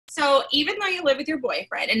So even though you live with your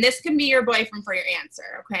boyfriend, and this can be your boyfriend for your answer,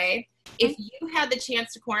 okay? If you had the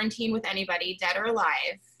chance to quarantine with anybody, dead or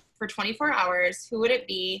alive, for 24 hours, who would it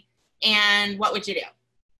be, and what would you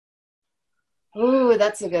do? Ooh,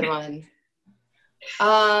 that's a good one.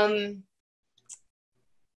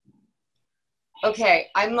 Okay,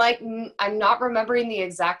 I'm not remembering the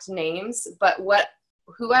exact names, but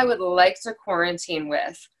who I would like to quarantine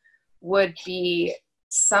with would be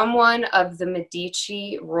someone of the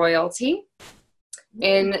Medici royalty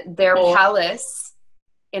in their palace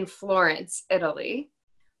in Florence, Italy.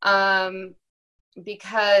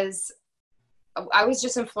 Because I was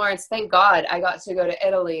just in Florence. Thank God I got to go to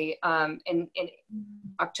Italy in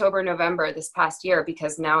October, November this past year,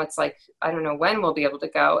 because now it's like, I don't know when we'll be able to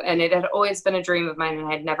go. And it had always been a dream of mine, and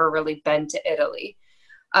I had never really been to Italy.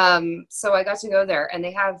 So I got to go there, and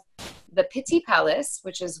they have the Pitti Palace,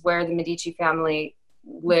 which is where the Medici family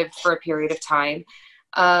lived for a period of time.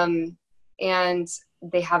 And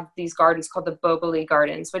they have these gardens called the Boboli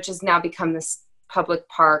Gardens, which has now become this public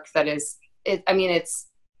park that is, it's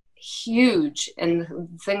huge. And the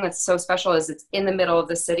thing that's so special is it's in the middle of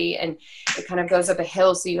the city, and it kind of goes up a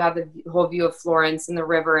hill, so you have the whole view of Florence and the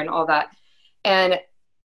river and all that. And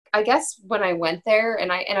I guess when I went there,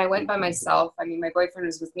 and I went by myself, I mean, my boyfriend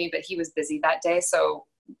was with me, but he was busy that day, so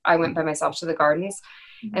I went by myself to the gardens,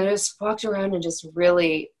 and I just walked around and just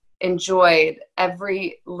really enjoyed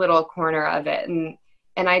every little corner of it.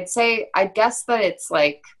 And I'd guess that it's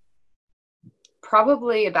like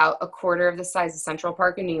probably about a quarter of the size of Central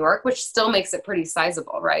Park in New York, which still makes it pretty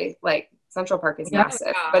sizable, right? Like Central Park is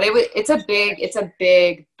massive, but it's a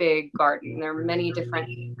big garden. There are many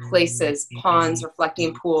different places, ponds,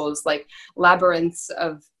 reflecting pools, like labyrinths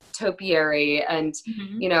of topiary, and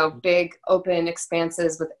big open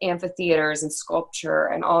expanses with amphitheaters and sculpture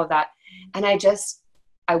and all of that. And I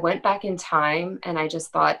went back in time, and I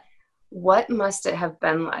just thought, what must it have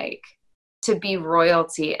been like to be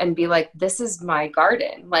royalty and be like, this is my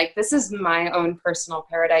garden. Like, this is my own personal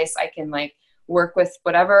paradise. I can like work with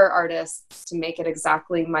whatever artists to make it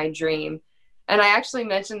exactly my dream. And I actually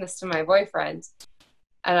mentioned this to my boyfriend,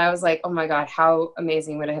 and I was like, oh my God, how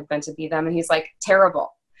amazing would it have been to be them? And he's like,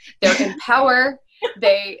 terrible. They're in power.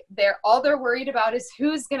 They're all they're worried about is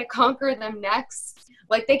who's going to conquer them next.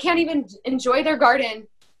 Like, they can't even enjoy their garden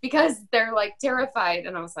because they're like terrified.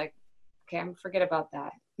 And I was like, okay, I'm forget about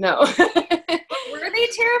that. No. Were they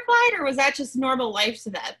terrified, or was that just normal life to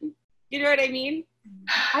them? You know what I mean?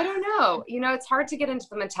 I don't know. It's hard to get into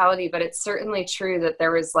the mentality, but it's certainly true that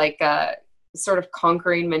there was like a sort of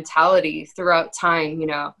conquering mentality throughout time.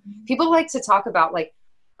 People like to talk about like,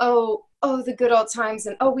 oh, the good old times,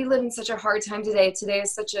 and we live in such a hard time today. Today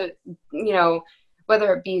is such a,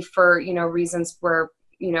 whether it be for, reasons where,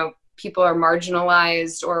 people are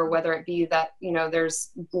marginalized, or whether it be that, there's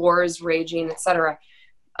wars raging, etc.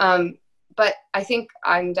 But I think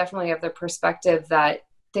I'm definitely of the perspective that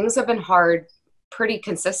things have been hard pretty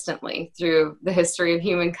consistently through the history of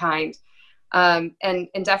humankind. And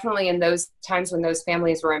definitely in those times when those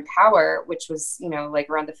families were in power, which was, like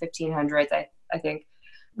around the 1500s, I think,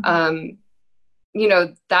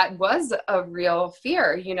 that was a real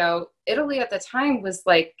fear. Italy at the time was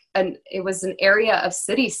like it was an area of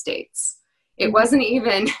city-states. It wasn't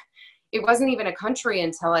even a country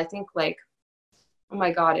until I think, like, oh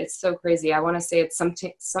my God, it's so crazy. I want to say it's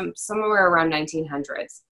somewhere around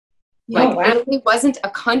 1900s. Like, Italy wasn't a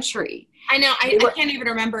country. I know. I can't even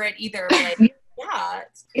remember it either. But like, yeah,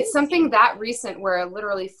 it's something that recent where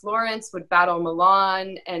literally Florence would battle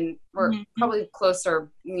Milan, and or probably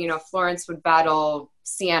closer, Florence would battle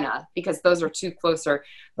Siena, because those are two closer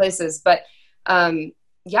places. But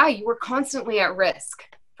you were constantly at risk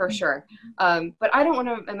for sure. But I don't want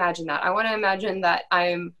to imagine that. I want to imagine that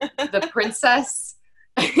I'm the princess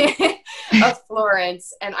of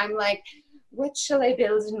Florence, and I'm like, what shall I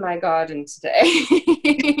build in my garden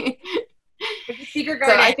today? Secret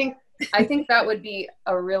garden. So I think that would be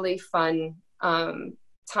a really fun time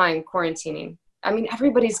quarantining. I mean,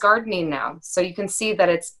 everybody's gardening now, so you can see that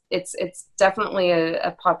it's definitely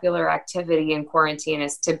a popular activity in quarantine,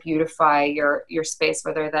 is to beautify your space,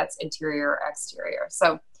 whether that's interior or exterior.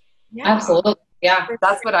 So absolutely, yeah,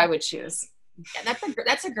 that's what I would choose. Yeah,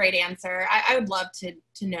 that's a great answer. I would love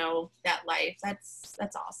to know that life.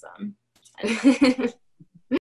 That's awesome.